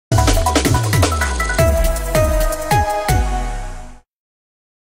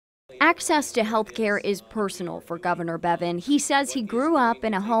Access to health care is personal for Governor Bevin. He says he grew up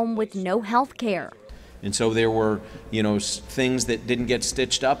in a home with no health care. And so there were, things that didn't get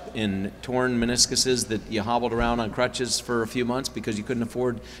stitched up in torn meniscuses that you hobbled around on crutches for a few months because you couldn't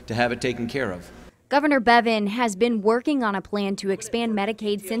afford to have it taken care of. Governor Bevin has been working on a plan to expand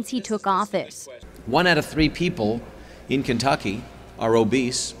Medicaid since he took office. 1 out of 3 people in Kentucky are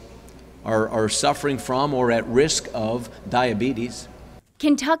obese, are suffering from or at risk of diabetes.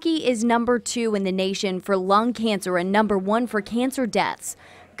 Kentucky is number 2 in the nation for lung cancer and number 1 for cancer deaths.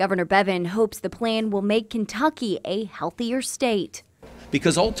 Governor Bevin hopes the plan will make Kentucky a healthier state.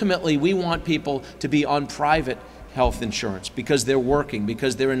 Because ultimately we want people to be on private health insurance because they're working,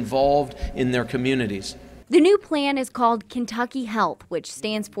 because they're involved in their communities. The new plan is called Kentucky Health, which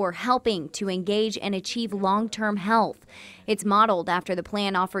stands for Helping to Engage and Achieve Long-Term Health. It's modeled after the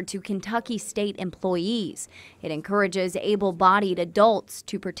plan offered to Kentucky state employees. It encourages able-bodied adults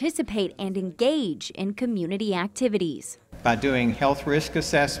to participate and engage in community activities. By doing health risk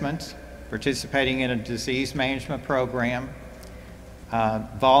assessments, participating in a disease management program,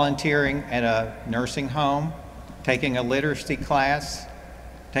 volunteering at a nursing home, taking a literacy class,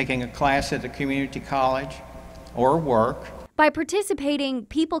 taking a class at a community college, or work. By participating,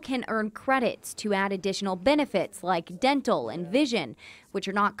 people can earn credits to add additional benefits like dental and vision, which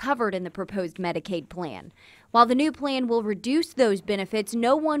are not covered in the proposed Medicaid plan. While the new plan will reduce those benefits,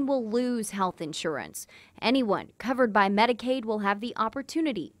 no one will lose health insurance. Anyone covered by Medicaid will have the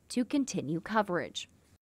opportunity to continue coverage.